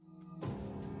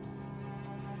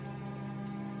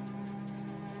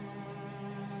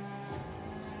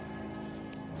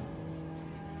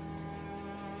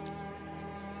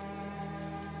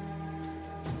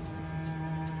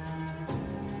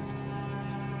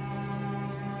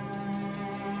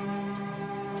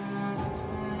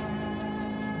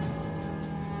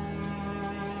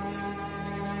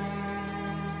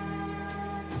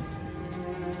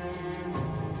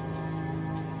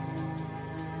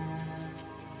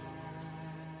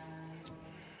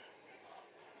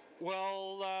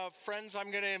Friends,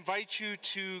 I'm going to invite you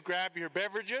to grab your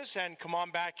beverages and come on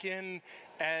back in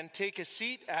and take a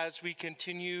seat as we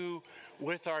continue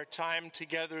with our time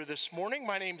together this morning.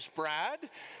 My name's Brad,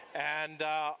 and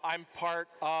I'm part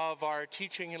of our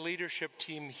teaching and leadership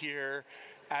team here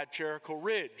at Jericho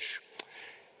Ridge.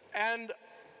 And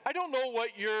I don't know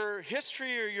what your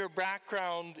history or your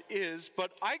background is,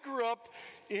 but I grew up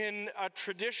in a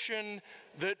tradition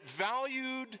that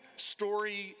valued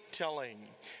storytelling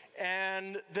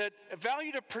and that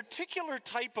valued a particular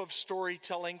type of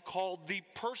storytelling called the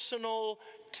personal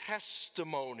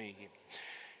testimony.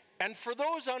 And for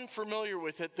those unfamiliar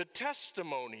with it, the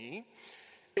testimony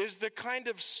is the kind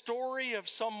of story of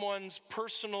someone's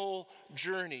personal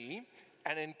journey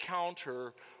and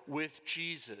encounter with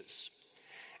Jesus.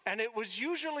 And it was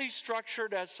usually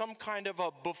structured as some kind of a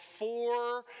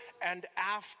before and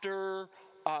after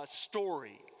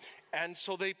story. And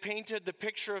so they painted the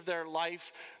picture of their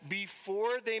life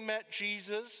before they met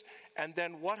Jesus, and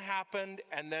then what happened,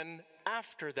 and then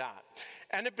after that.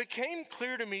 And it became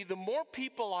clear to me, the more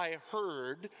people I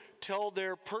heard tell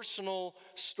their personal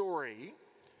story,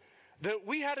 that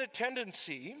we had a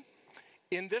tendency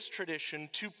in this tradition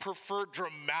to prefer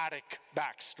dramatic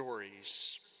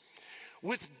backstories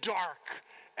with dark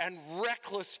and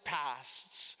reckless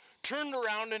pasts turned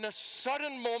around in a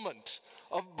sudden moment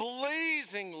of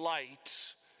blazing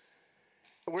light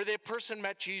where the person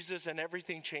met Jesus and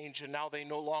everything changed and now they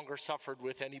no longer suffered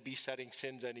with any besetting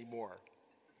sins anymore.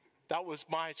 That was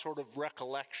my sort of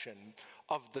recollection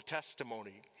of the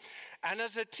testimony. And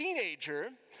as a teenager,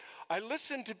 I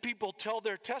listened to people tell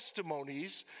their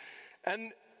testimonies,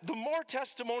 and the more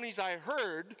testimonies I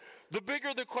heard, the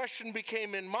bigger the question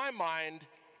became in my mind,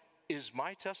 is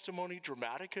my testimony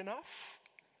dramatic enough?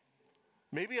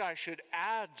 Maybe I should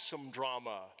add some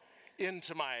drama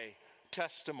into my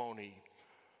testimony.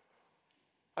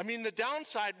 I mean, the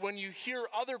downside when you hear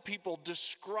other people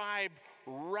describe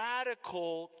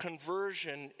radical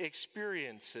conversion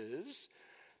experiences,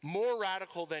 more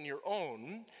radical than your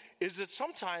own, is that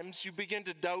sometimes you begin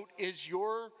to doubt, is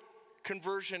your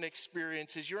conversion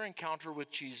experience, is your encounter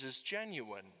with Jesus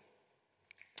genuine?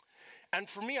 And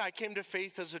for me, I came to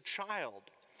faith as a child.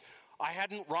 I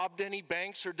hadn't robbed any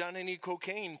banks or done any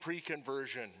cocaine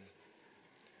pre-conversion.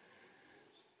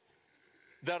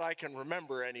 That I can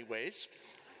remember anyways.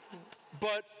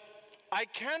 But I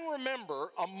can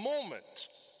remember a moment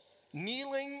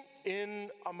kneeling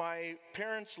in my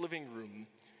parents' living room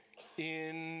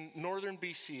in northern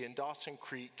BC in Dawson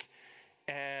Creek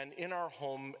and in our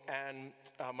home, and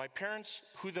my parents,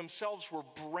 who themselves were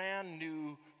brand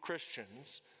new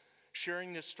Christians,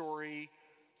 sharing this story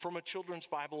from a children's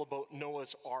Bible about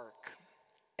Noah's Ark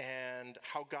and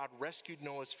how God rescued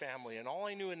Noah's family. And all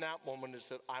I knew in that moment is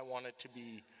that I wanted to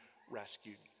be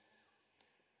rescued.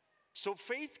 So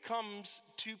faith comes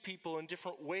to people in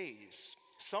different ways.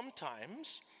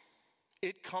 Sometimes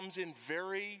it comes in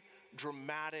very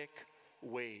dramatic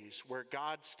ways where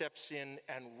God steps in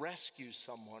and rescues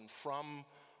someone from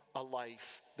a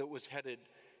life that was headed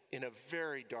in a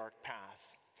very dark path.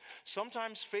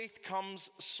 Sometimes faith comes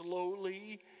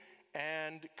slowly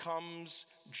and comes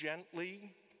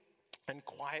gently and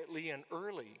quietly and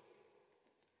early.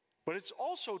 But it's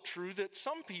also true that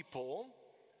some people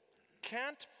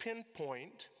can't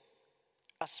pinpoint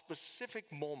a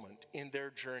specific moment in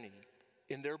their journey,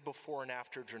 in their before and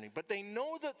after journey. But they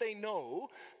know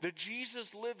that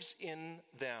Jesus lives in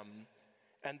them,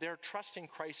 and they're trusting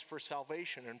Christ for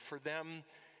salvation. And for them,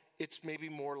 it's maybe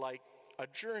more like a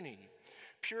journey.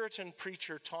 Puritan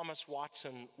preacher Thomas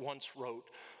Watson once wrote,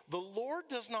 "The Lord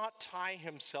does not tie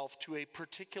himself to a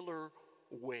particular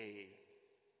way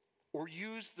or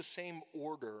use the same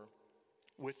order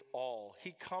with all.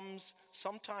 He comes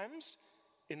sometimes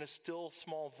in a still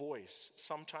small voice,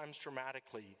 sometimes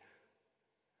dramatically.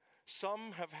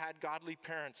 Some have had godly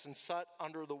parents and sat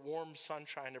under the warm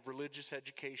sunshine of religious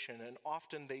education, and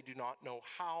often they do not know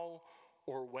how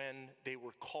or when they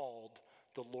were called.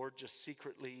 The Lord just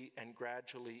secretly and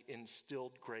gradually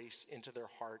instilled grace into their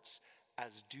hearts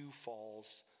as dew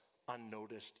falls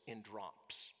unnoticed in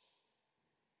drops."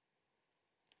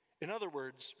 In other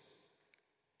words,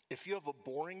 if you have a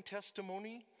boring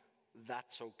testimony,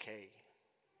 that's okay.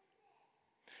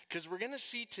 Because we're going to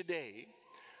see today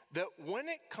that when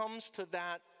it comes to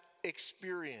that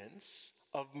experience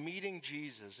of meeting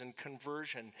Jesus and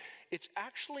conversion, it's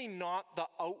actually not the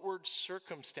outward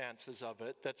circumstances of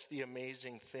it that's the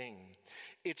amazing thing.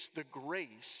 It's the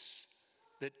grace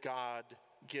that God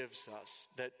gives us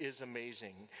that is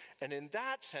amazing. And in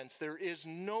that sense, there is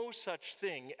no such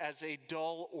thing as a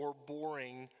dull or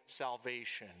boring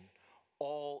salvation.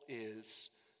 All is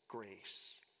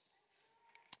grace.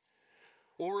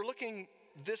 Well, we're looking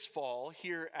this fall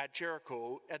here at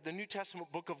Jericho at the New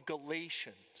Testament book of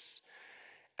Galatians.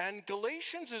 And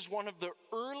Galatians is one of the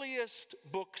earliest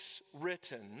books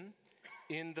written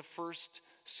in the first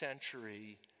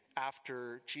century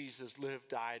after Jesus lived,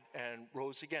 died, and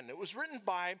rose again. It was written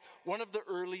by one of the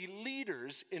early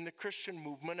leaders in the Christian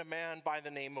movement, a man by the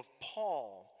name of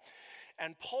Paul.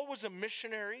 And Paul was a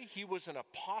missionary, he was an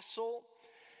apostle,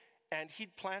 and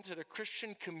he'd planted a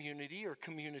Christian community or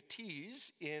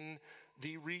communities in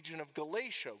the region of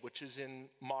Galatia, which is in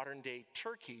modern-day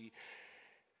Turkey.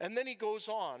 And then he goes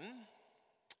on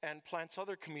and plants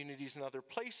other communities in other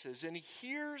places. And he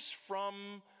hears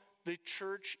from the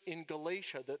church in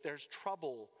Galatia that there's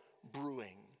trouble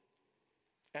brewing.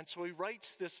 And so he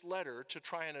writes this letter to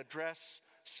try and address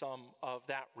some of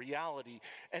that reality.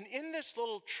 And in this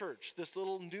little church, this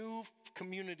little new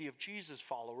community of Jesus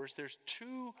followers, there's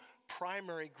two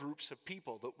primary groups of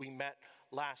people that we met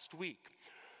last week.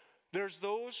 There's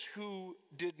those who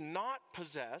did not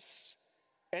possess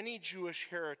any Jewish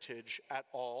heritage at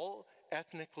all,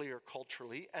 ethnically or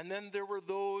culturally. And then there were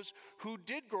those who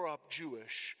did grow up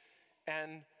Jewish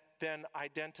and then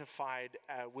identified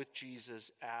with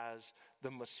Jesus as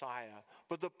the Messiah.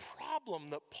 But the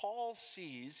problem that Paul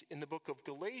sees in the book of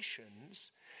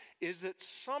Galatians is that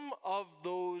some of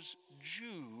those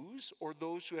Jews, or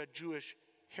those who had Jewish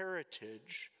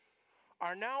heritage,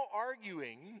 are now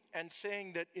arguing and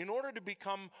saying that in order to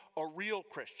become a real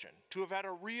Christian, to have had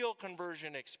a real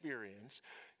conversion experience,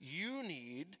 you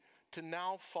need to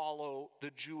now follow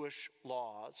the Jewish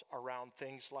laws around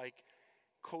things like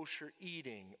kosher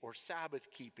eating or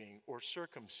Sabbath keeping or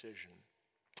circumcision.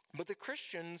 But the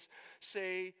Christians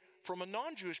say, from a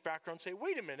non-Jewish background, say,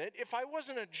 wait a minute, if I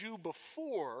wasn't a Jew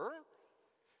before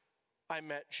I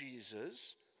met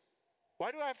Jesus,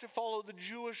 why do I have to follow the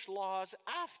Jewish laws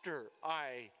after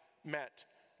I met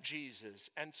Jesus?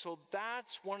 And so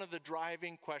that's one of the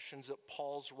driving questions that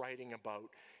Paul's writing about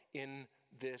in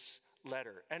this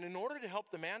letter. And in order to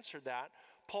help them answer that,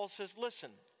 Paul says, listen,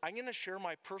 I'm going to share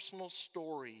my personal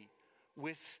story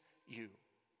with you.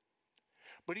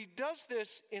 But he does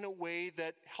this in a way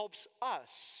that helps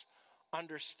us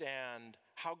understand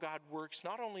how God works,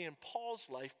 not only in Paul's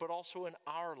life, but also in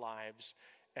our lives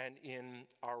and in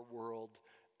our world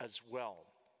as well.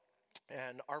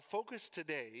 And our focus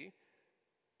today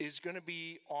is going to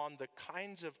be on the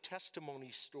kinds of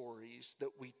testimony stories that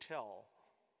we tell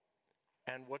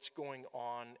and what's going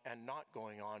on and not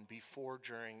going on before,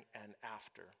 during, and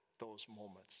after those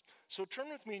moments. So turn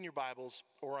with me in your Bibles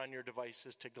or on your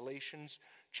devices to Galatians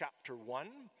chapter 1,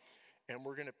 and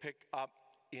we're going to pick up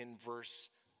in verse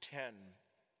 10.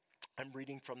 I'm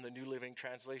reading from the New Living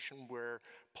Translation where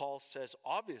Paul says,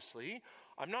 obviously,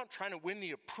 I'm not trying to win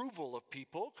the approval of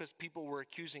people, because people were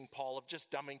accusing Paul of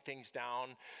just dumbing things down.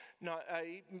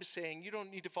 I'm saying you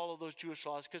don't need to follow those Jewish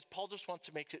laws because Paul just wants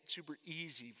to make it super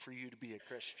easy for you to be a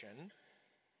Christian.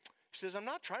 He says, I'm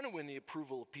not trying to win the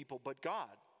approval of people, but God.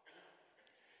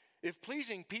 If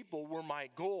pleasing people were my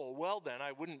goal, well then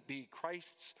I wouldn't be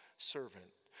Christ's servant.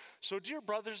 So dear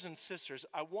brothers and sisters,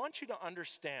 I want you to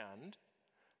understand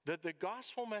that the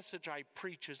gospel message I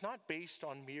preach is not based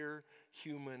on mere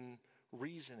human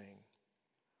reasoning.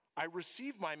 I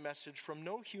received my message from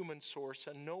no human source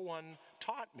and no one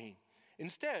taught me.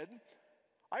 Instead,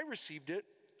 I received it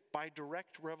by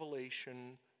direct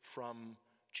revelation from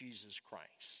Jesus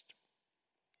Christ.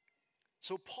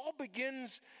 So Paul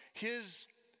begins his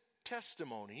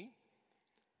testimony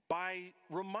by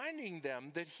reminding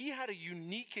them that he had a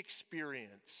unique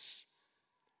experience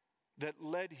that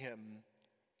led him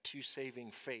to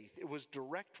saving faith. It was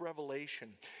direct revelation.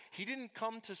 He didn't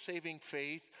come to saving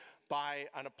faith by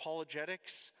an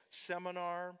apologetics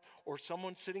seminar or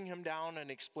someone sitting him down and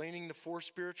explaining the 4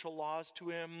 spiritual laws to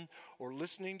him or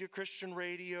listening to Christian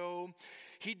radio.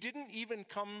 He didn't even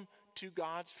come to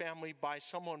God's family by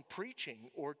someone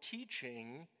preaching or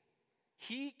teaching.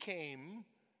 He came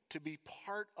to be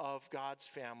part of God's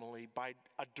family by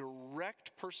a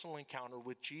direct personal encounter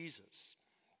with Jesus.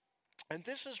 And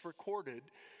this is recorded,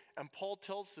 and Paul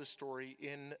tells this story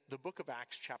in the book of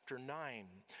Acts chapter 9,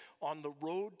 on the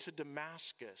road to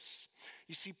Damascus.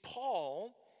 You see,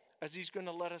 Paul, as he's going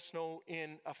to let us know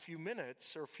in a few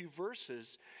minutes or a few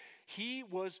verses, he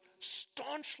was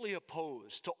staunchly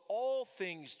opposed to all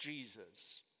things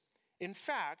Jesus. In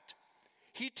fact,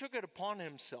 he took it upon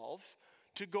himself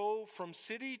to go from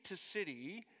city to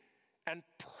city and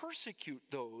persecute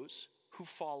those who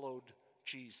followed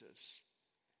Jesus.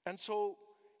 And so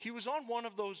he was on one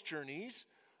of those journeys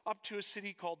up to a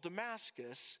city called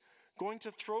Damascus, going to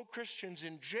throw Christians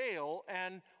in jail.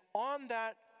 And on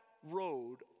that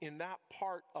road, in that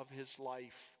part of his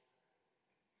life,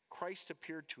 Christ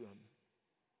appeared to him.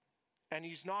 And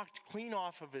he's knocked clean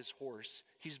off of his horse.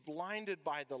 He's blinded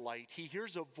by the light. He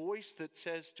hears a voice that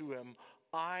says to him,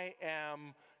 I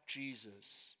am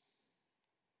Jesus,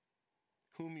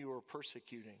 whom you are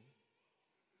persecuting.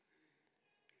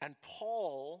 And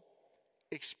Paul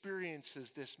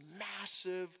experiences this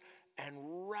massive and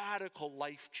radical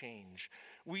life change.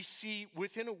 We see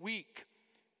within a week,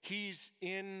 he's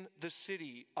in the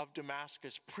city of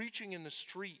Damascus, preaching in the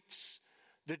streets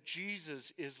that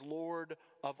Jesus is Lord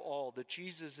of all, that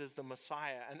Jesus is the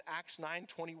Messiah. And Acts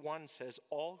 9:21 says,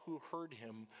 all who heard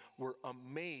him were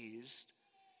amazed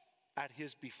at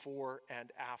his before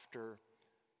and after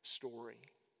story.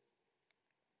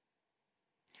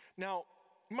 Now,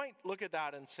 you might look at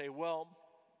that and say, well,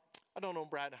 I don't know,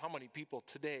 Brad, how many people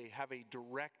today have a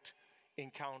direct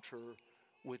encounter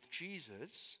with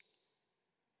Jesus?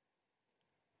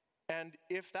 And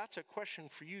if that's a question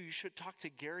for you, you should talk to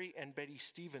Gary and Betty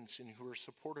Stevenson, who are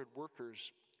supported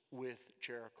workers with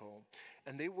Jericho.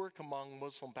 And they work among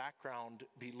Muslim background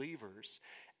believers.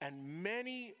 And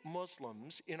many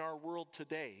Muslims in our world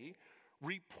today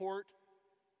report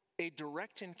a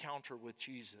direct encounter with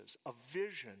Jesus, a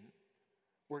vision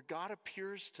where God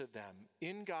appears to them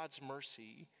in God's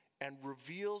mercy and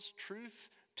reveals truth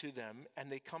to them, and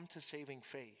they come to saving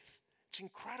faith. It's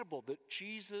incredible that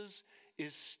Jesus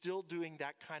is still doing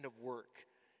that kind of work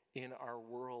in our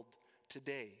world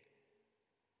today.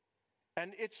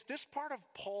 And it's this part of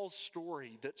Paul's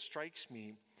story that strikes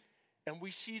me. And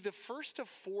we see the first of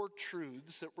 4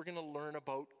 truths that we're going to learn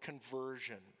about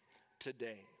conversion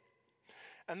today.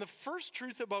 And the first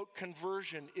truth about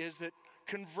conversion is that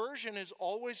conversion is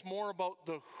always more about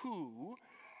the who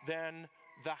than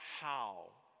the how.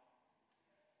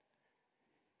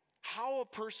 How a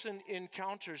person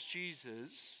encounters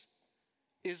Jesus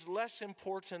is less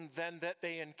important than that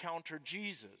they encounter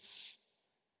Jesus.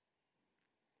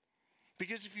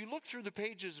 Because if you look through the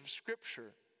pages of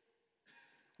Scripture,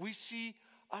 we see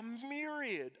a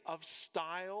myriad of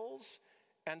styles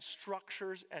and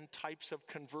structures and types of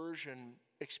conversion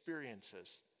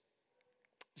experiences.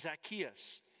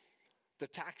 Zacchaeus, the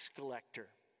tax collector,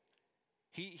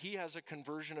 he has a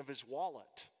conversion of his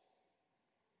wallet.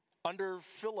 Under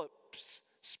Philip's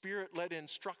Spirit-led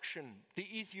instruction,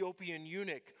 the Ethiopian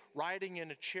eunuch riding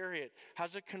in a chariot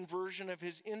has a conversion of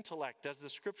his intellect as the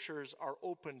scriptures are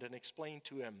opened and explained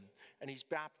to him, and he's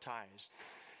baptized.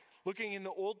 Looking in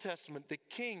the Old Testament, the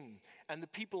king and the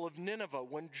people of Nineveh,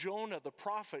 when Jonah the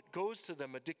prophet goes to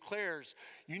them and declares,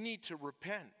 you need to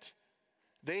repent.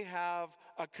 They have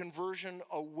a conversion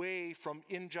away from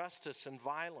injustice and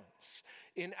violence.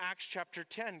 In Acts chapter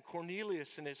 10,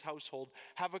 Cornelius and his household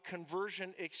have a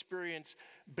conversion experience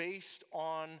based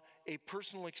on a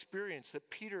personal experience that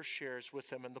Peter shares with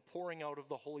them and the pouring out of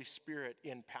the Holy Spirit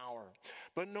in power.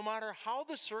 But no matter how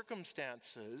the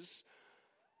circumstances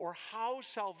or how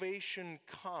salvation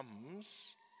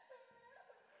comes,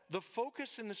 the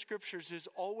focus in the scriptures is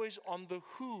always on the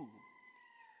who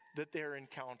that they're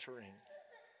encountering.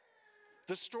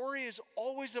 The story is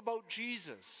always about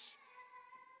Jesus,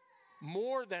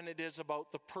 more than it is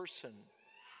about the person.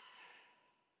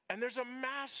 And there's a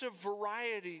massive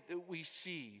variety that we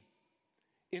see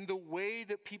in the way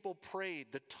that people prayed,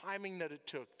 the timing that it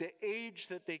took, the age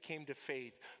that they came to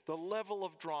faith, the level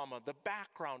of drama, the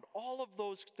background, all of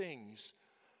those things,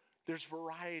 there's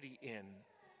variety in.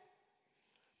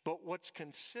 But what's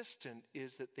consistent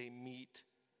is that they meet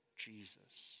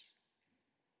Jesus.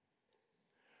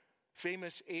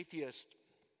 Famous atheist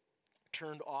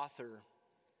turned author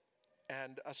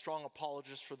and a strong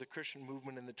apologist for the Christian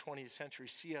movement in the 20th century,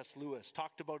 C.S. Lewis,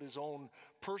 talked about his own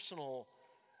personal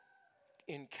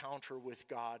encounter with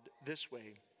God this way.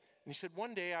 And he said,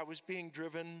 one day I was being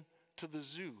driven to the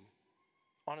zoo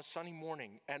on a sunny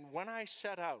morning, and when I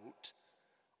set out,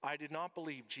 I did not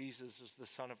believe Jesus is the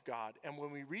Son of God. And when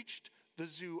we reached the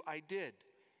zoo, I did.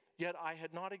 Yet I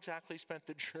had not exactly spent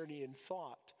the journey in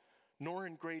thought, nor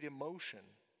in great emotion.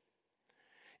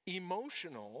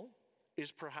 Emotional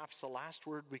is perhaps the last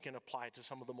word we can apply to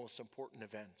some of the most important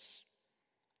events.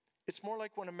 It's more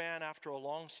like when a man, after a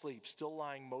long sleep, still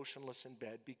lying motionless in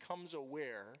bed, becomes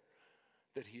aware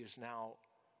that he is now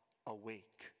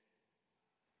awake.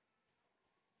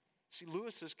 See,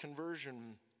 Lewis's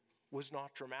conversion was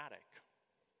not dramatic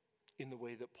in the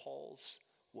way that Paul's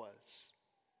was.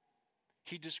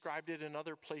 He described it in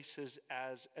other places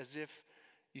as if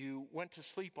you went to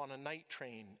sleep on a night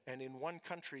train, and in one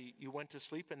country you went to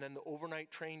sleep, and then the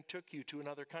overnight train took you to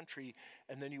another country,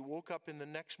 and then you woke up in the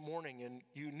next morning and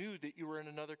you knew that you were in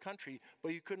another country,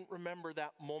 but you couldn't remember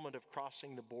that moment of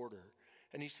crossing the border.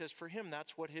 And he says for him,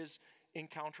 that's what his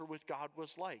encounter with God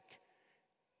was like.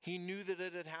 He knew that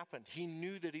it had happened. He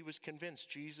knew that he was convinced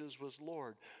Jesus was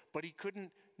Lord, but he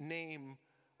couldn't name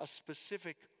a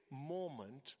specific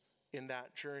moment in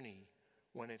that journey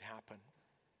when it happened.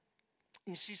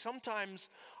 You see, sometimes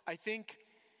I think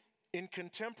in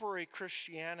contemporary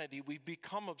Christianity, we've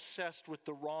become obsessed with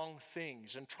the wrong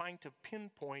things and trying to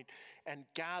pinpoint and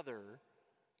gather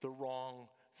the wrong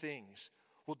things.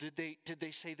 Well, did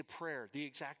they say the prayer,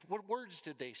 what words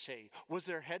did they say? Was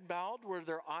their head bowed? Were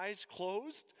their eyes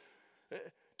closed?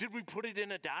 Did we put it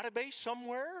in a database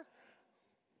somewhere?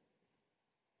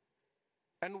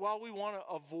 And while we want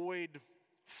to avoid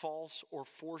false or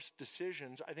forced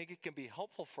decisions, I think it can be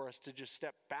helpful for us to just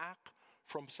step back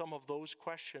from some of those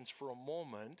questions for a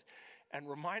moment and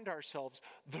remind ourselves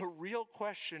the real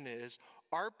question is,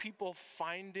 are people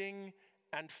finding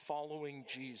and following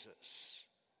Jesus?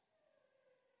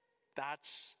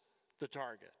 That's the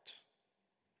target.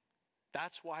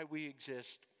 That's why we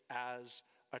exist as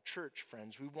a church,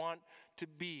 friends. We want to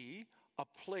be a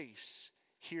place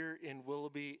here in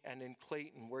Willoughby and in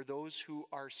Clayton where those who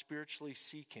are spiritually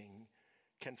seeking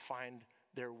can find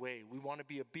their way. We want to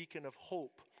be a beacon of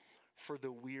hope for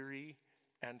the weary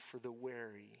and for the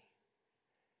wary.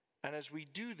 And as we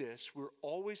do this, we're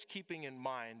always keeping in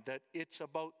mind that it's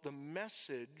about the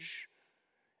message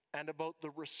and about the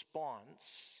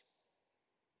response,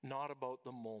 not about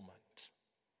the moment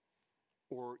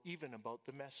or even about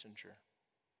the messenger.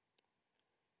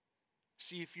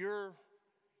 See, if you're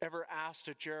ever asked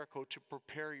at Jericho to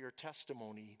prepare your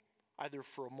testimony, either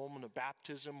for a moment of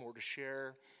baptism or to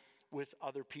share with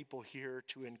other people here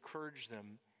to encourage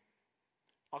them,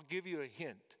 I'll give you a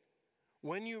hint.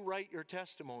 When you write your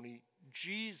testimony,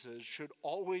 Jesus should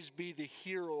always be the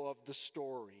hero of the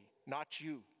story, not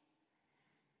you.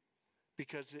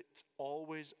 Because it's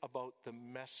always about the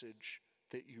message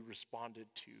that you responded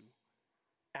to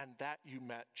and that you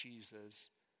met Jesus,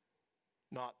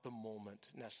 not the moment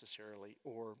necessarily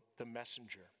or the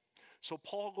messenger. So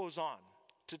Paul goes on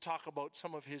to talk about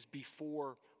some of his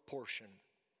before portion.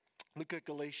 Look at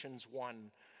Galatians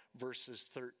 1, verses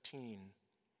 13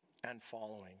 and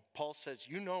following. Paul says,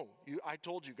 I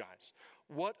told you guys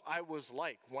what I was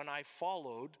like when I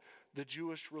followed the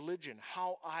Jewish religion,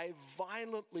 how I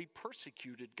violently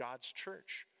persecuted God's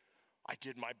church. I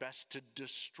did my best to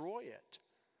destroy it.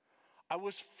 I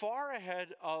was far ahead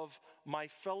of my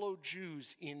fellow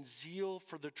Jews in zeal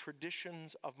for the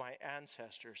traditions of my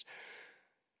ancestors.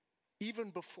 Even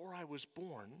before I was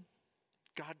born,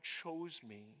 God chose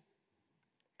me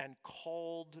and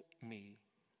called me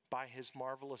by his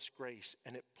marvelous grace,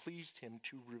 and it pleased him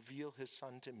to reveal his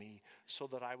Son to me so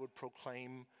that I would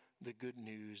proclaim the good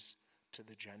news to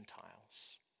the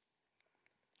Gentiles.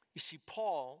 You see,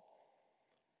 Paul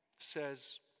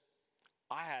says,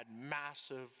 I had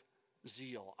massive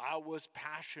zeal. I was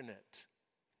passionate.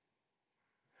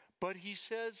 But he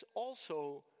says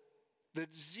also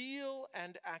that zeal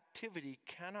and activity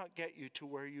cannot get you to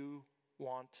where you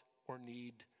want or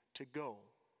need to go.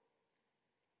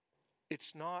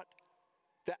 It's not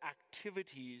the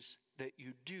activities that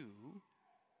you do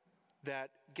that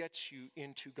gets you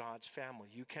into God's family.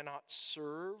 You cannot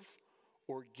serve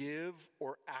or give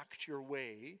or act your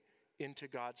way into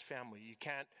God's family. You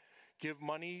can't give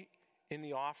money in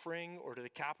the offering or to the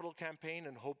capital campaign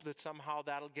and hope that somehow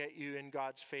that'll get you in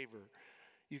God's favor.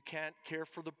 You can't care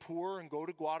for the poor and go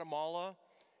to Guatemala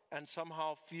and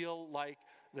somehow feel like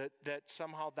that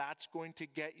somehow that's going to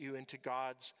get you into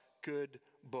God's good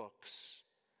books.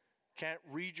 Can't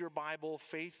read your Bible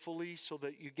faithfully so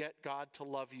that you get God to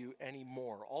love you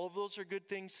anymore. All of those are good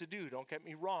things to do, don't get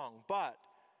me wrong. But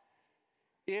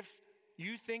if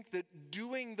you think that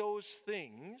doing those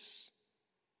things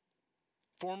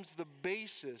forms the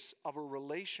basis of a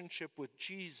relationship with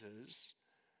Jesus,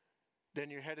 then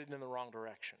you're headed in the wrong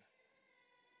direction.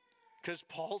 Because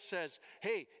Paul says,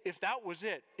 hey, if that was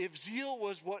it, if zeal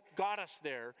was what got us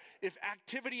there, if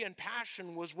activity and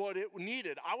passion was what it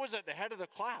needed, I was at the head of the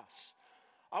class.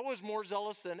 I was more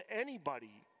zealous than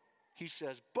anybody, he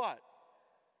says, but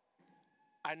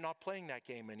I'm not playing that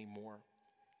game anymore.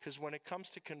 Because when it comes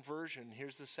to conversion,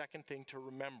 here's the second thing to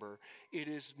remember. It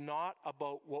is not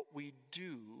about what we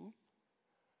do,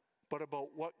 but about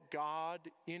what God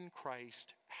in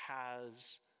Christ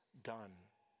has done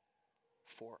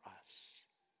for us.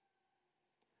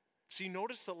 See,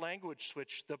 notice the language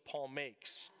switch that Paul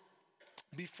makes.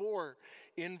 Before,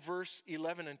 in verse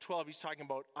 11 and 12, he's talking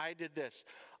about, I did this,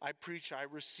 I preached, I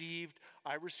received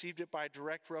it by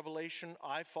direct revelation,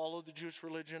 I followed the Jewish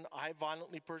religion, I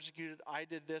violently persecuted, I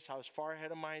did this, I was far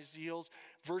ahead of my zeals.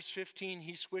 Verse 15,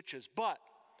 he switches, but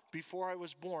before I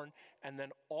was born, and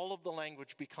then all of the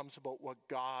language becomes about what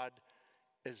God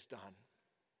has done.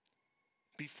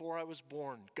 Before I was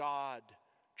born, God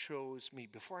chose me.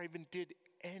 Before I even did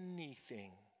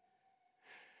anything,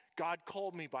 God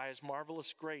called me by his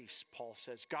marvelous grace, Paul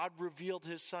says. God revealed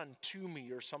his son to me,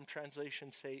 or some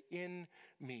translations say in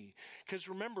me. Because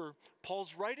remember,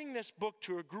 Paul's writing this book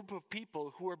to a group of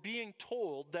people who are being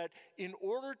told that in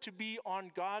order to be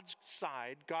on God's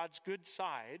side, God's good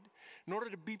side, in order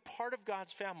to be part of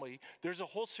God's family, there's a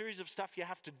whole series of stuff you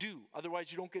have to do.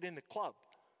 Otherwise, you don't get in the club.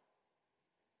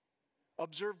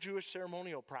 Observe Jewish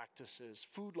ceremonial practices,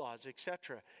 food laws,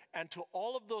 etc. And to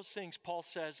all of those things, Paul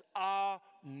says,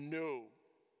 no.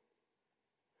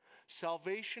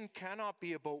 Salvation cannot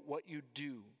be about what you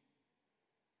do.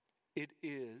 It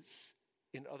is,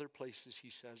 in other places,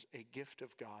 he says, a gift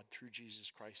of God through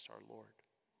Jesus Christ our Lord.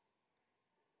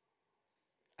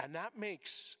 And that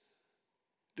makes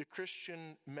the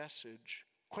Christian message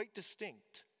quite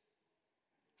distinct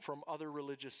from other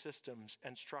religious systems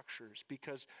and structures,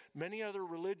 because many other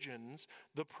religions,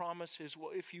 the promise is, well,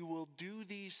 if you will do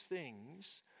these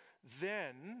things,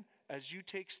 then as you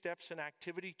take steps in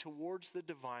activity towards the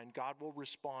divine, God will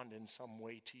respond in some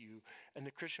way to you. And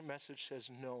the Christian message says,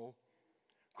 no,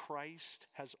 Christ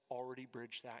has already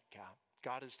bridged that gap.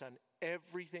 God has done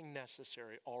everything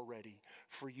necessary already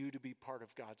for you to be part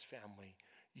of God's family.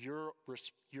 Your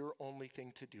only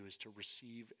thing to do is to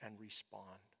receive and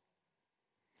respond.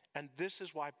 And this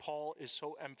is why Paul is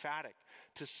so emphatic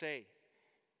to say,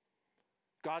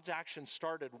 God's action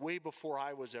started way before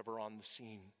I was ever on the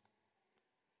scene.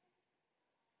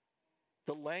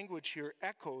 The language here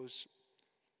echoes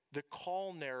the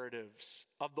call narratives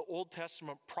of the Old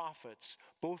Testament prophets.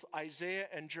 Both Isaiah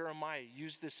and Jeremiah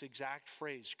use this exact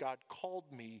phrase. God called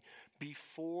me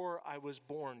before I was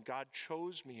born. God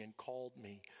chose me and called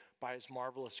me by his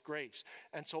marvelous grace.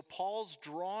 And so Paul's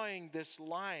drawing this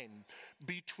line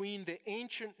between the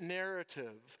ancient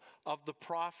narrative of the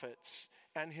prophets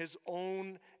and his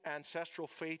own ancestral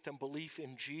faith and belief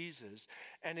in Jesus.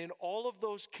 And in all of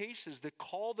those cases, the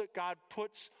call that God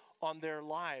puts on their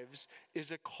lives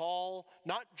is a call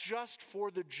not just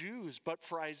for the Jews, but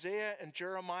for Isaiah and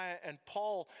Jeremiah and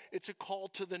Paul, it's a call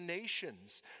to the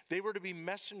nations. They were to be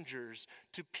messengers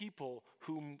to people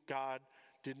whom God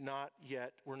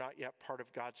were not yet part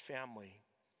of God's family.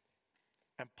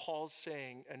 And Paul's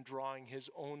saying and drawing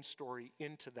his own story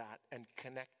into that and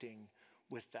connecting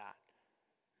with that.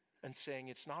 And saying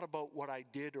it's not about what I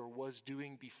did or was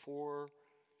doing before,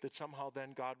 that somehow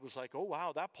then God was like, oh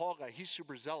wow, that Paul guy, he's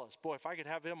super zealous. Boy, if I could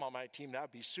have him on my team,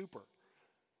 that'd be super.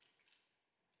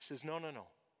 He says, no.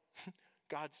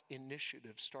 God's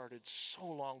initiative started so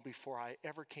long before I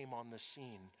ever came on the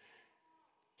scene.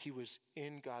 He was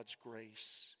in God's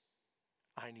grace.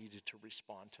 I needed to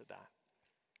respond to that.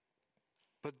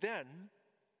 But then,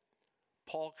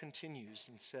 Paul continues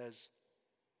and says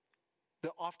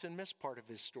the often missed part of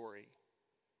his story.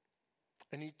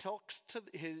 And he talks to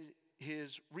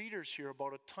his readers here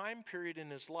about a time period in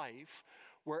his life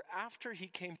where after he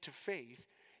came to faith,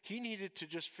 he needed to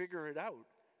just figure it out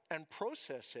and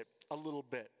process it a little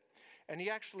bit. And he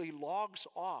actually logs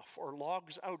out.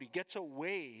 He gets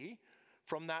away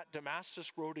from that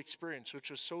Damascus Road experience,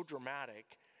 which was so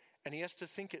dramatic, and he has to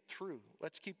think it through.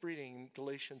 Let's keep reading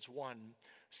Galatians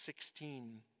 1:16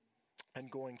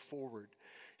 and going forward.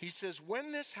 He says,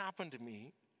 when this happened to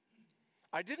me,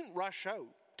 I didn't rush out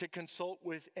to consult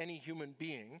with any human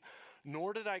being,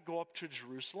 nor did I go up to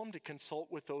Jerusalem to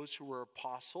consult with those who were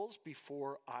apostles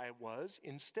before I was.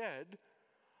 Instead,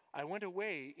 I went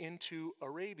away into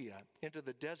Arabia, into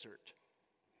the desert.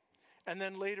 And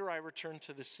then later I returned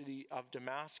to the city of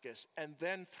Damascus. And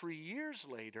then 3 years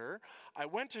later, I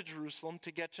went to Jerusalem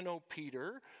to get to know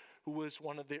Peter, who was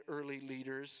one of the early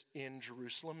leaders in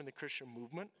Jerusalem in the Christian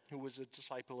movement, who was a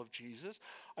disciple of Jesus.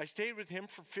 I stayed with him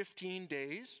for 15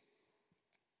 days.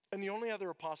 And the only other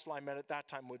apostle I met at that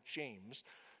time was James,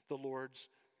 the Lord's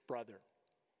brother.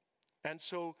 And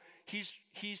so he's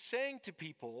saying to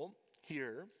people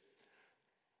here,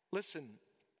 listen,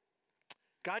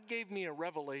 God gave me a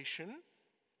revelation.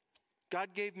 God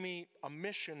gave me a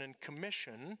mission and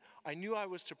commission. I knew I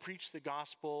was to preach the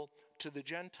gospel to the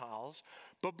Gentiles.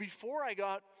 But before I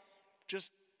got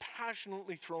just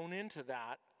passionately thrown into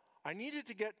that, I needed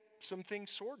to get some things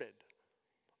sorted.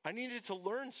 I needed to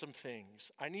learn some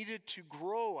things. I needed to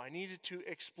grow. I needed to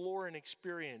explore and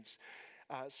experience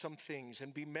some things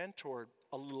and be mentored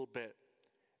a little bit.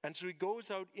 And so he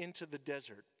goes out into the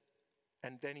desert.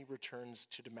 And then he returns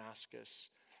to Damascus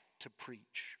to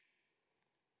preach.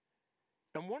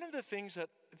 And one of the things that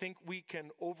I think we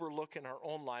can overlook in our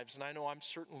own lives, and I know I'm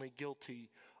certainly guilty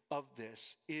of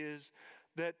this, is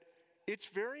that it's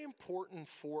very important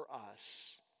for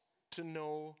us to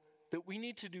know that we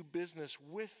need to do business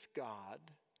with God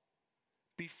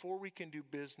before we can do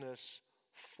business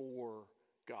for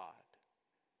God.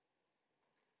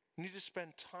 We need to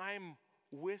spend time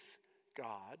with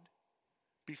God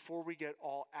before we get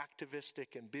all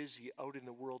activistic and busy out in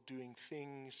the world doing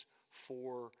things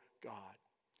for God.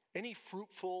 Any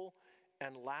fruitful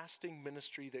and lasting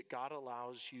ministry that God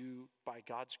allows you by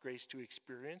God's grace to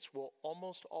experience will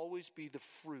almost always be the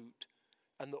fruit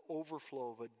and the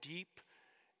overflow of a deep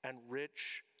and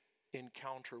rich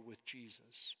encounter with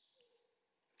Jesus.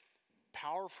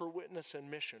 Power for witness and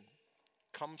mission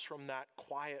comes from that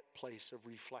quiet place of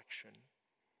reflection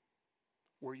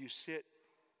where you sit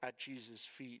at Jesus'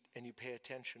 feet and you pay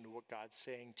attention to what God's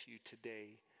saying to you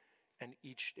today and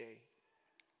each day.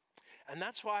 And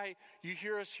that's why you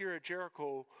hear us here at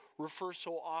Jericho refer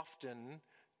so often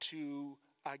to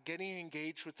getting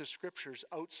engaged with the scriptures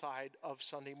outside of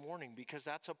Sunday morning, because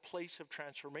that's a place of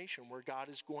transformation where God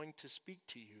is going to speak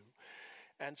to you.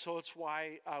 And so it's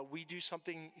why we do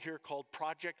something here called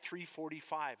Project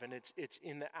 345, and it's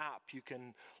in the app. You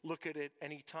can look at it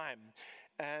anytime.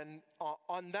 And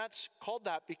that's called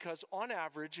that because on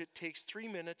average it takes 3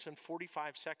 minutes and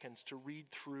 45 seconds to read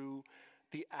through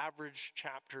the average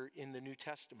chapter in the New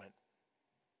Testament.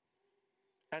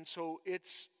 And so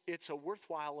it's a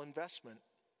worthwhile investment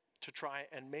to try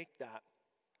and make that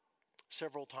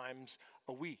several times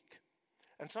a week.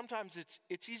 And sometimes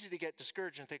it's easy to get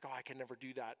discouraged and think, I can never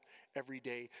do that every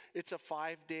day. It's a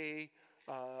 5-day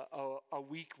a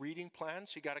week reading plan,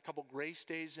 so you got a couple grace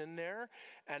days in there.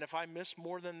 And if I miss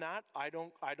more than that, I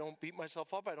don't beat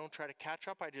myself up. I don't try to catch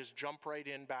up. I just jump right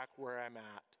in back where I'm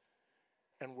at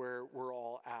and where we're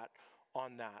all at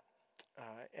on that.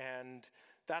 And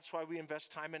that's why we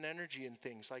invest time and energy in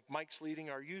things like Mike's leading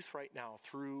our youth right now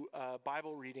through a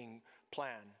Bible reading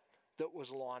plan that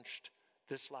was launched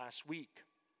this last week.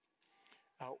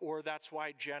 Or that's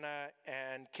why Jenna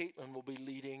and Caitlin will be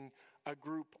leading a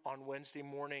group on Wednesday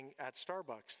morning at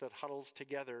Starbucks that huddles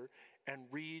together and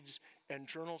reads and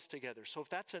journals together. So if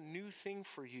that's a new thing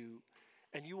for you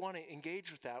and you want to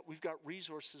engage with that, we've got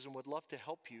resources and would love to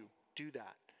help you do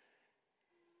that.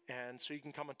 And so you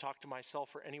can come and talk to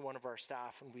myself or any one of our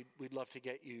staff, and we'd love to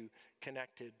get you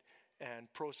connected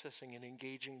and processing and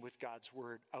engaging with God's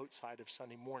word outside of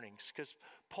Sunday mornings. Because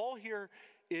Paul here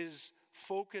is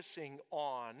focusing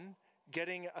on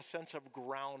getting a sense of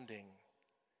grounding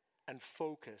and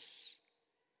focus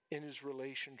in his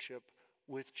relationship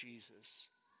with Jesus.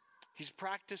 He's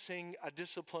practicing a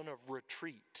discipline of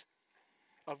retreat,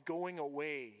 of going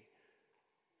away.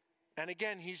 And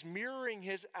again, he's mirroring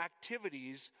his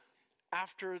activities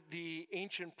after the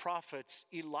ancient prophets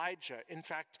Elijah. In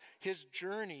fact, his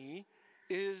journey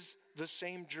is the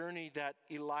same journey that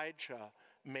Elijah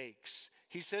makes.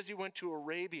 He says he went to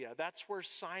Arabia. That's where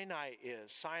Sinai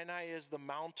is. Sinai is the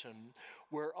mountain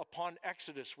where upon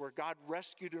Exodus, where God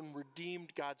rescued and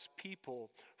redeemed God's people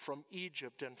from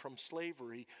Egypt and from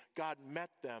slavery, God met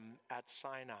them at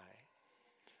Sinai.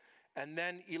 And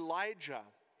then Elijah,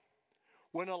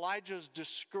 when Elijah's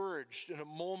discouraged in a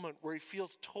moment where he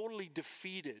feels totally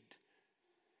defeated,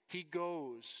 he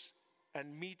goes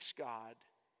and meets God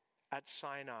at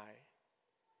Sinai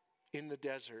in the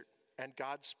desert, and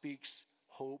God speaks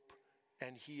hope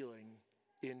and healing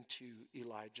into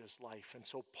Elijah's life. And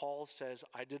so Paul says,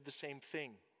 I did the same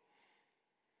thing.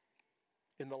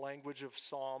 In the language of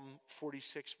Psalm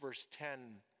 46, verse 10,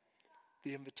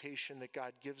 the invitation that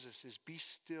God gives us is, be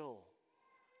still,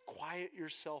 quiet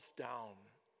yourself down,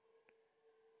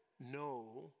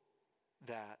 know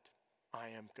that I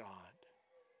am God.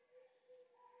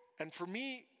 And for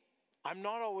me, I'm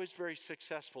not always very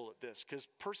successful at this, because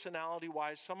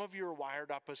personality-wise, some of you are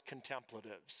wired up as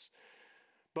contemplatives.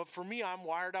 But for me, I'm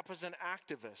wired up as an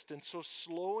activist. And so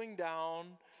slowing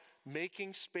down,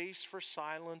 making space for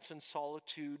silence and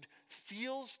solitude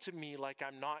feels to me like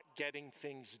I'm not getting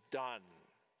things done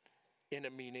in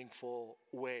a meaningful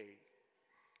way.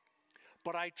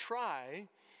 But I try,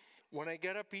 when I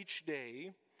get up each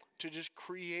day, to just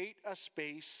create a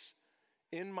space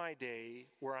in my day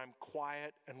where I'm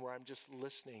quiet and where I'm just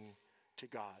listening to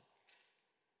God.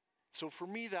 So for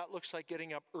me, that looks like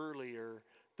getting up earlier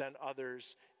than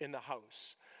others in the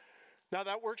house. Now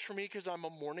that works for me because I'm a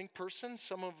morning person.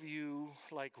 Some of you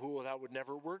like, oh, that would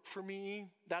never work for me.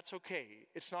 That's okay.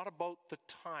 It's not about the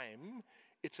time.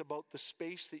 It's about the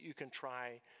space that you can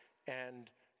try and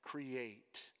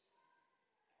create.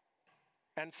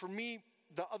 And for me,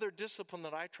 the other discipline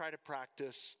that I try to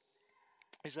practice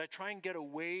is I try and get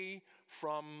away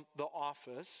from the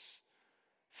office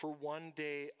for one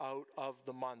day out of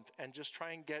the month and just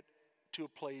try and get to a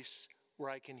place where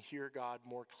I can hear God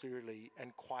more clearly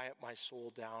and quiet my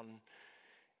soul down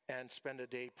and spend a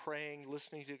day praying,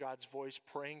 listening to God's voice,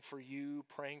 praying for you,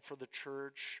 praying for the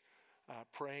church,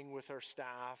 praying with our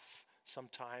staff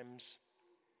sometimes.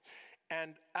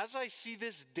 And as I see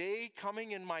this day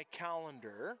coming in my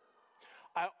calendar,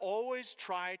 I always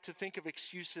try to think of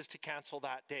excuses to cancel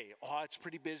that day. Oh, it's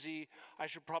pretty busy. I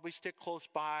should probably stick close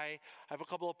by. I have a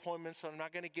couple appointments that I'm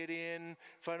not going to get in.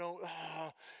 If I don't,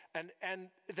 and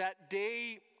that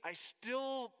day, I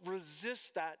still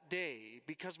resist that day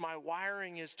because my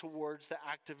wiring is towards the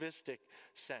activistic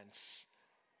sense.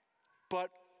 But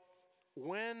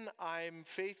when I'm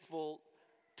faithful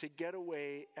to get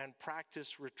away and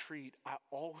practice retreat, I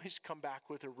always come back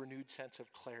with a renewed sense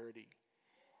of clarity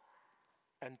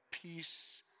and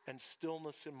peace and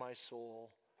stillness in my soul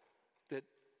that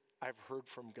I've heard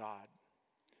from God.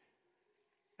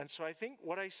 And so I think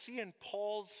what I see in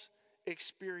Paul's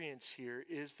experience here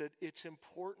is that it's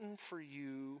important for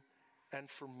you and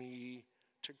for me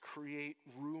to create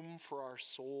room for our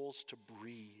souls to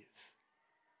breathe,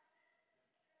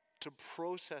 to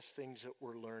process things that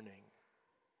we're learning.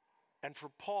 And for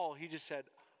Paul, he just said,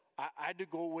 I had to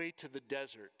go away to the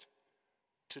desert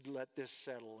to let this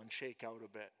settle and shake out a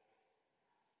bit.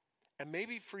 And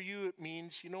maybe for you it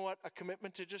means, you know what, a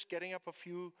commitment to just getting up a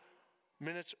few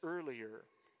minutes earlier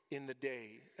in the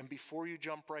day, and before you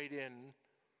jump right in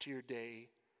to your day,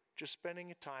 just spending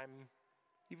a time,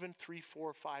 even 3,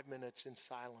 4, 5 minutes in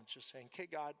silence, just saying, okay,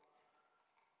 God,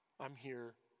 I'm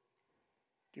here.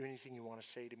 Do anything you want to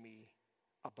say to me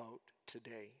about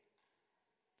today.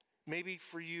 Maybe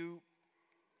for you,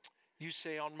 you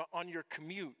say on your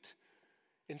commute,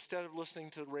 instead of listening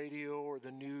to the radio or the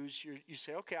news, you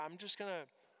say, okay, I'm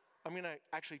going to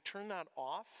actually turn that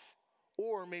off.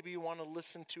 Or maybe you want to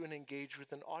listen to and engage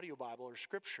with an audio Bible or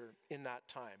scripture in that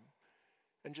time.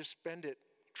 And just spend it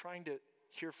trying to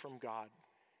hear from God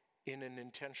in an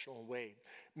intentional way.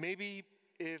 Maybe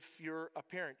if you're a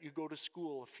parent, you go to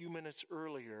school a few minutes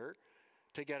earlier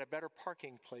to get a better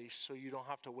parking place so you don't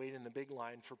have to wait in the big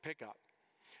line for pickup.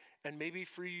 And maybe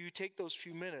for you, you take those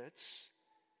few minutes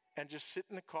and just sit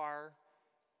in the car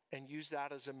and use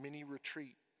that as a mini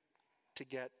retreat to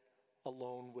get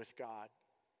alone with God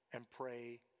and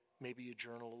pray. Maybe you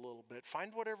journal a little bit.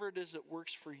 Find whatever it is that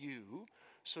works for you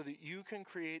so that you can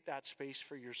create that space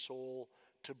for your soul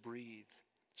to breathe,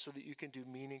 so that you can do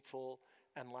meaningful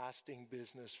and lasting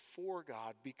business for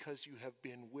God because you have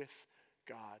been with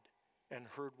God and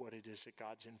heard what it is that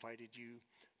God's invited you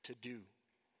to do.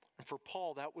 And for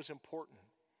Paul, that was important.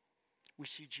 We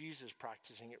see Jesus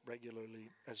practicing it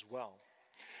regularly as well.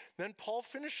 Then Paul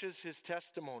finishes his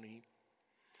testimony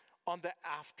on the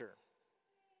after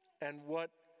and what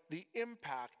the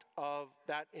impact of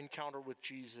that encounter with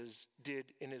Jesus did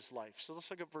in his life. So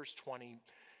let's look at verse 20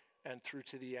 and through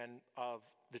to the end of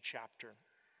the chapter.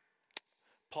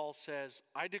 Paul says,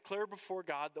 I declare before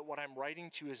God that what I'm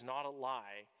writing to you is not a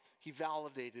lie. He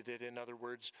validated it, in other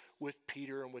words, with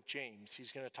Peter and with James.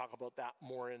 He's going to talk about that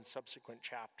more in subsequent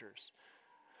chapters.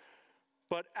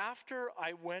 But after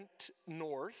I went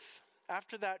north,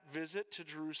 after that visit to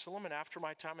Jerusalem and after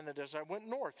my time in the desert, I went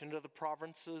north into the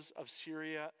provinces of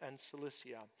Syria and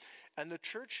Cilicia. And the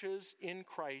churches in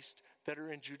Christ that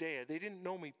are in Judea, they didn't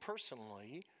know me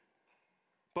personally,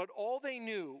 but all they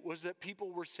knew was that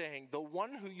people were saying, the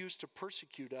one who used to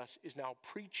persecute us is now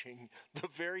preaching the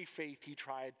very faith he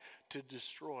tried to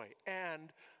destroy.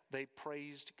 And they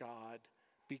praised God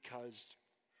because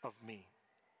of me.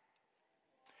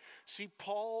 See,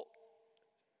 Paul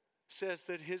says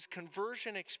that his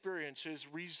conversion experiences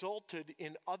resulted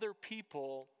in other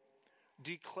people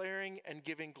declaring and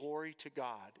giving glory to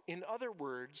God. In other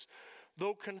words,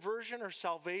 though conversion or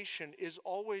salvation is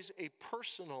always a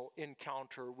personal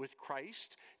encounter with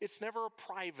Christ, it's never a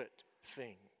private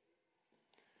thing.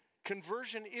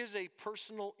 Conversion is a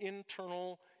personal,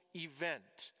 internal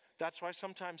event. That's why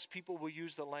sometimes people will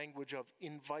use the language of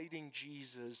inviting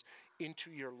Jesus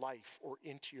into your life or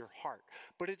into your heart.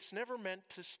 But it's never meant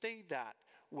to stay that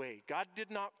way. God did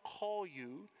not call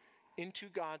you into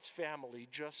God's family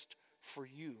just for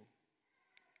you.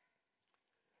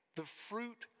 The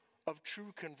fruit of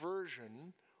true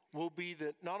conversion will be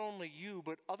that not only you,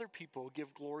 but other people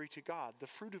give glory to God. The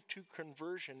fruit of true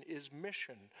conversion is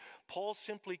mission. Paul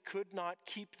simply could not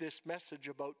keep this message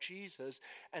about Jesus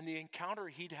and the encounter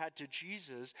he'd had to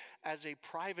Jesus as a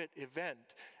private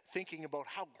event, thinking about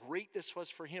how great this was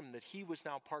for him that he was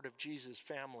now part of Jesus'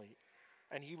 family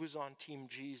and he was on Team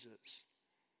Jesus.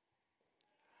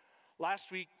 Last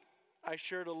week, I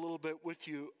shared a little bit with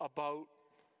you about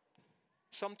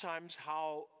sometimes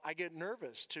how I get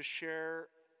nervous to share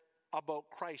about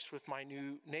Christ with my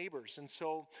new neighbors. And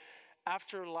so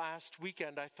after last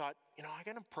weekend, I thought, I'm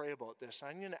going to pray about this.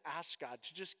 I'm going to ask God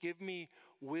to just give me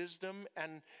wisdom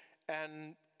and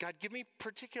God, give me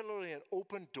particularly an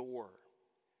open door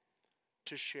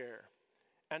to share.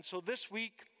 And so this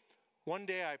week, one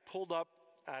day I pulled up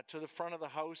to the front of the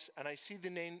house and I see the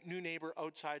new neighbor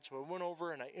outside. So I went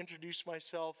over and I introduced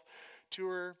myself to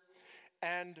her.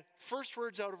 And first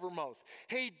words out of her mouth,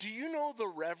 "Hey, do you know the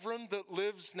reverend that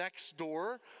lives next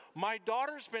door? My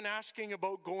daughter's been asking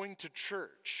about going to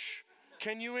church.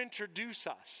 Can you introduce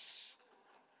us?"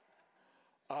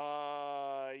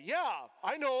 Yeah,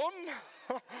 I know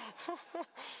him.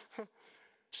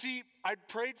 See, I'd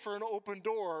prayed for an open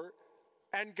door,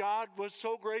 and God was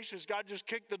so gracious. God just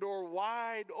kicked the door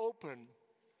wide open.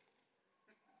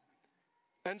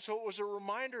 And so it was a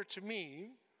reminder to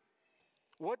me,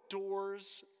 what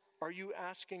doors are you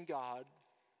asking God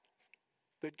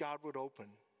that God would open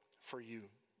for you?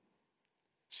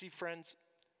 See, friends,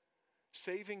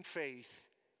 saving faith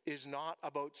is not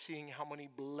about seeing how many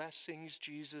blessings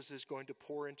Jesus is going to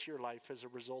pour into your life as a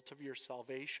result of your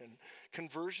salvation.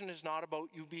 Conversion is not about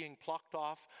you being plucked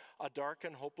off a dark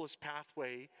and hopeless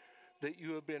pathway that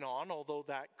you have been on, although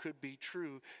that could be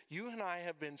true. You and I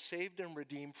have been saved and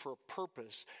redeemed for a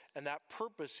purpose, and that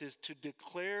purpose is to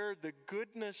declare the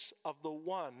goodness of the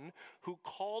one who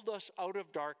called us out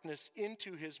of darkness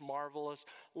into his marvelous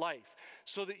life,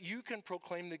 so that you can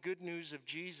proclaim the good news of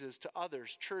Jesus to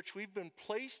others. Church, we've been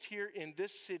placed here in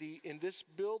this city, in this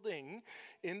building,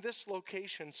 in this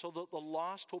location, so that the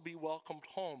lost will be welcomed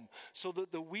home, so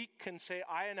that the weak can say,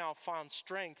 "I have now found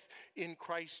strength in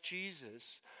Christ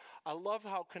Jesus." I love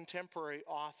how contemporary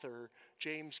author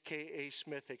James K.A.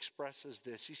 Smith expresses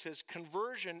this. He says,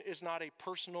 conversion is not a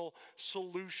personal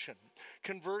solution.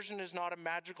 Conversion is not a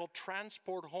magical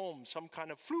transport home, some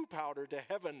kind of flu powder to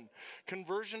heaven.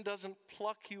 Conversion doesn't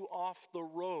pluck you off the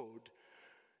road.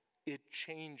 It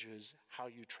changes how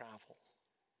you travel.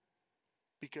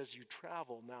 Because you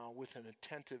travel now with an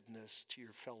attentiveness to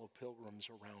your fellow pilgrims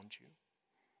around you.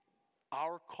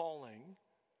 Our calling,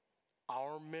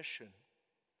 our mission,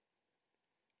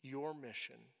 your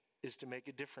mission is to make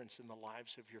a difference in the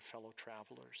lives of your fellow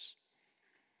travelers,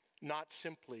 not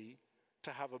simply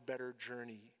to have a better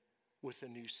journey with a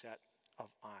new set of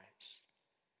eyes.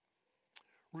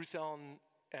 Ruth Ellen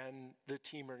and the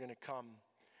team are going to come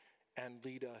and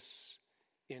lead us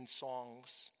in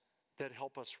songs that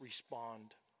help us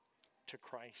respond to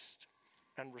Christ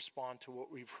and respond to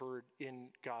what we've heard in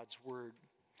God's word.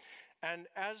 And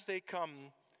as they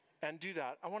come and do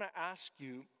that, I want to ask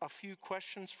you a few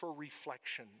questions for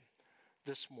reflection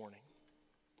this morning.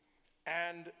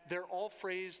 And they're all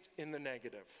phrased in the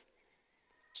negative.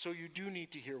 So you do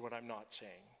need to hear what I'm not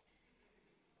saying.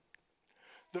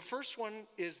 The first one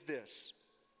is this.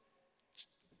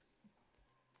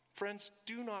 Friends,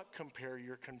 do not compare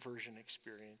your conversion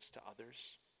experience to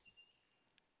others,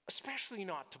 especially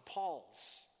not to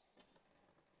Paul's.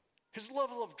 His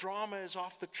level of drama is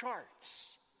off the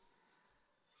charts.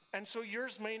 And so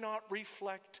yours may not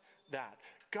reflect that.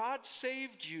 God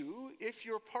saved you, if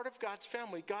you're part of God's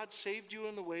family, God saved you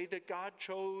in the way that God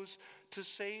chose to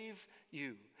save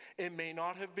you. It may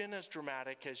not have been as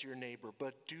dramatic as your neighbor,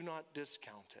 but do not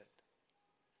discount it.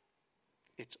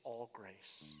 It's all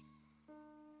grace.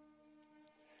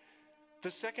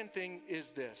 The second thing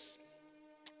is this.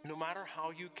 No matter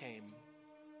how you came,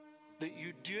 that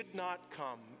you did not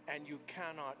come and you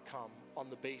cannot come on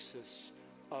the basis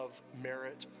of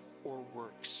merit or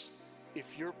works.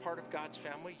 If you're part of God's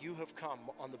family, you have come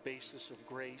on the basis of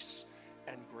grace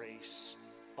and grace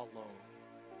alone.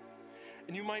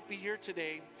 And you might be here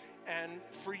today, and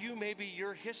for you, maybe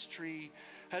your history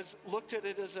has looked at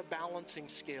it as a balancing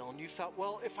scale, and you thought,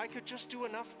 well, if I could just do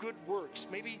enough good works,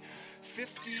 maybe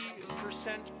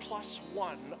 50% plus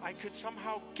one, I could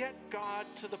somehow get God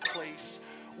to the place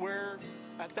where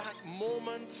at that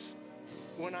moment,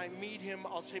 when I meet him,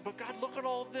 I'll say, but God, look at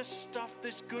all this stuff,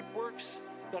 this good works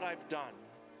that I've done.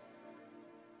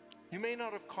 You may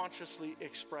not have consciously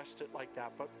expressed it like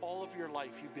that, but all of your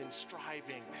life you've been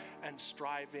striving and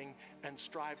striving and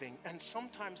striving. And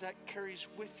sometimes that carries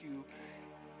with you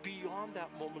beyond that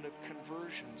moment of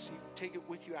conversion. So you take it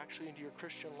with you actually into your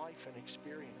Christian life and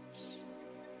experience.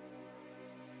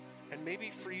 And maybe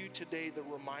for you today, the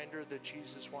reminder that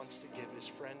Jesus wants to give is,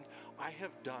 friend, I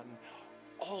have done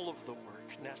all of the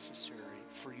work necessary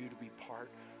for you to be part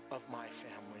of my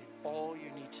family. All you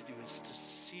need to do is to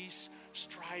cease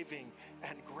striving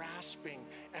and grasping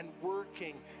and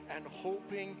working and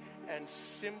hoping and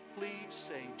simply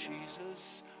say,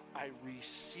 Jesus, I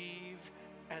receive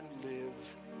and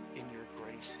live in your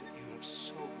grace that you have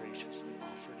so graciously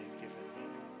offered and given me.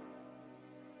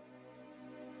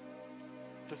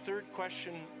 The third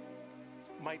question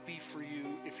might be for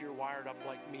you if you're wired up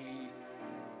like me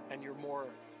and you're more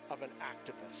of an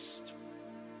activist.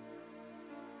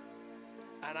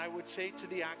 And I would say to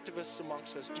the activists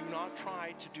amongst us, do not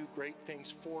try to do great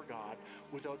things for God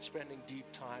without spending deep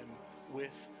time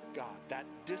with God. That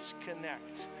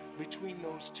disconnect between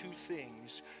those two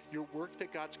things, your work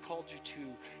that God's called you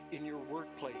to in your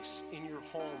workplace, in your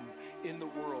home, in the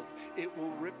world, it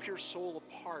will rip your soul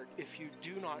apart if you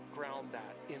do not ground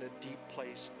that in a deep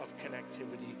place of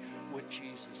connectivity with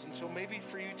Jesus. And so maybe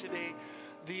for you today,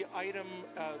 the item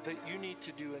that you need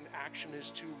to do in action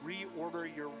is to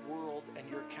reorder your world and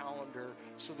your calendar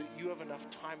so that you have enough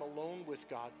time alone with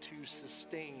God to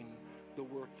sustain the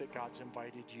work that God's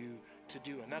invited you to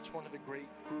do. And that's one of the great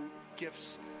group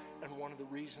gifts and one of the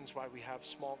reasons why we have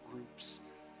small groups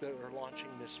that are launching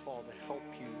this fall to help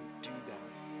you do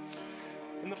that.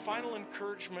 And the final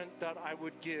encouragement that I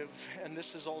would give, and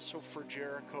this is also for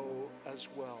Jericho as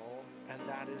well, and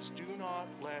that is, do not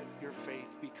let your faith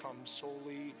become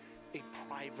solely a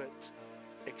private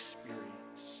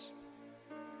experience.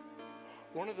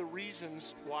 One of the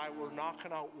reasons why we're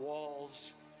knocking out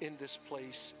walls in this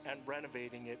place and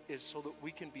renovating it is so that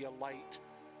we can be a light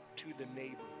to the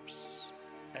neighbors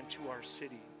and to our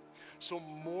city. So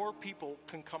more people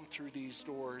can come through these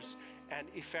doors and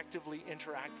effectively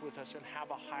interact with us and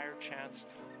have a higher chance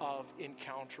of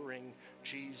encountering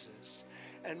Jesus.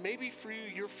 And maybe for you,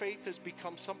 your faith has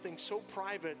become something so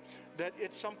private that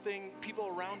it's something people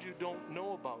around you don't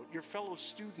know about. Your fellow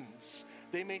students,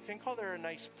 they may think, oh, they're a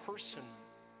nice person,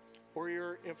 or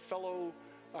your fellow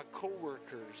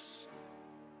co-workers,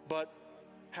 but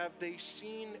have they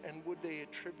seen and would they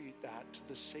attribute that to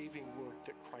the saving work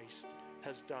that Christ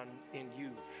has done in you?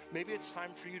 Maybe it's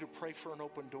time for you to pray for an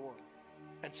open door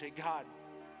and say, God,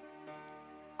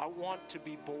 I want to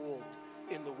be bold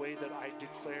in the way that I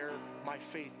declare my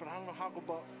faith, but I don't know how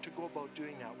to go about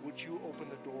doing that. Would you open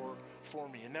the door for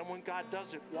me? And then when God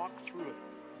does it, walk through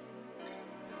it.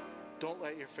 Don't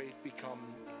let your faith become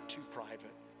too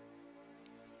private.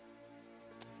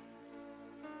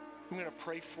 I'm going to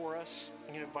pray for us.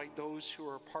 I'm going to invite those who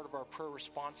are part of our prayer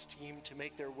response team to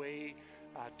make their way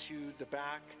to the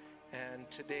back. And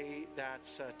today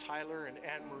that's Tyler and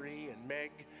Anne-Marie and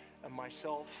Meg and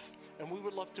myself. And we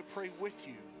would love to pray with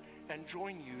you and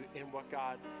join you in what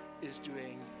God is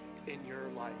doing in your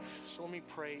life. So let me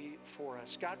pray for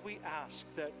us. God, we ask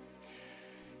that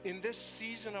in this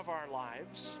season of our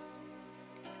lives,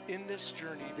 in this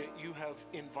journey that you have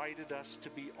invited us to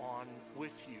be on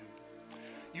with you,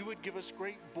 you would give us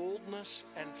great boldness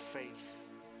and faith.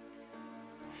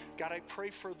 God, I pray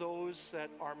for those that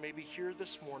are maybe here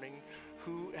this morning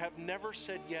who have never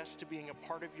said yes to being a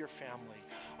part of your family.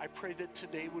 I pray that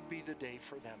today would be the day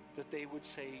for them, that they would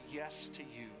say yes to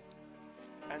you,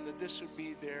 and that this would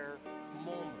be their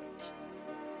moment.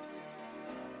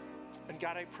 And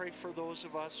God, I pray for those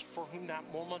of us for whom that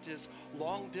moment is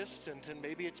long distant and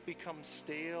maybe it's become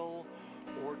stale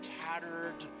or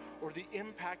tattered, or the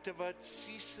impact of it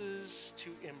ceases to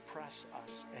impress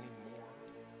us anymore.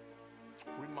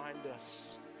 Remind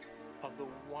us of the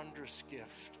wondrous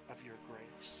gift of your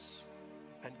grace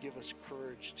and give us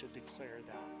courage to declare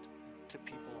that to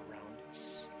people around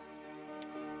us.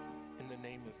 In the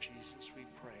name of Jesus we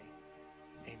pray.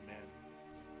 Amen.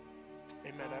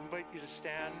 Amen. I invite you to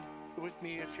stand with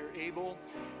me if you're able,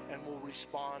 and we'll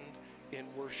respond in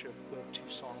worship. We have two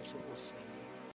songs that we'll sing.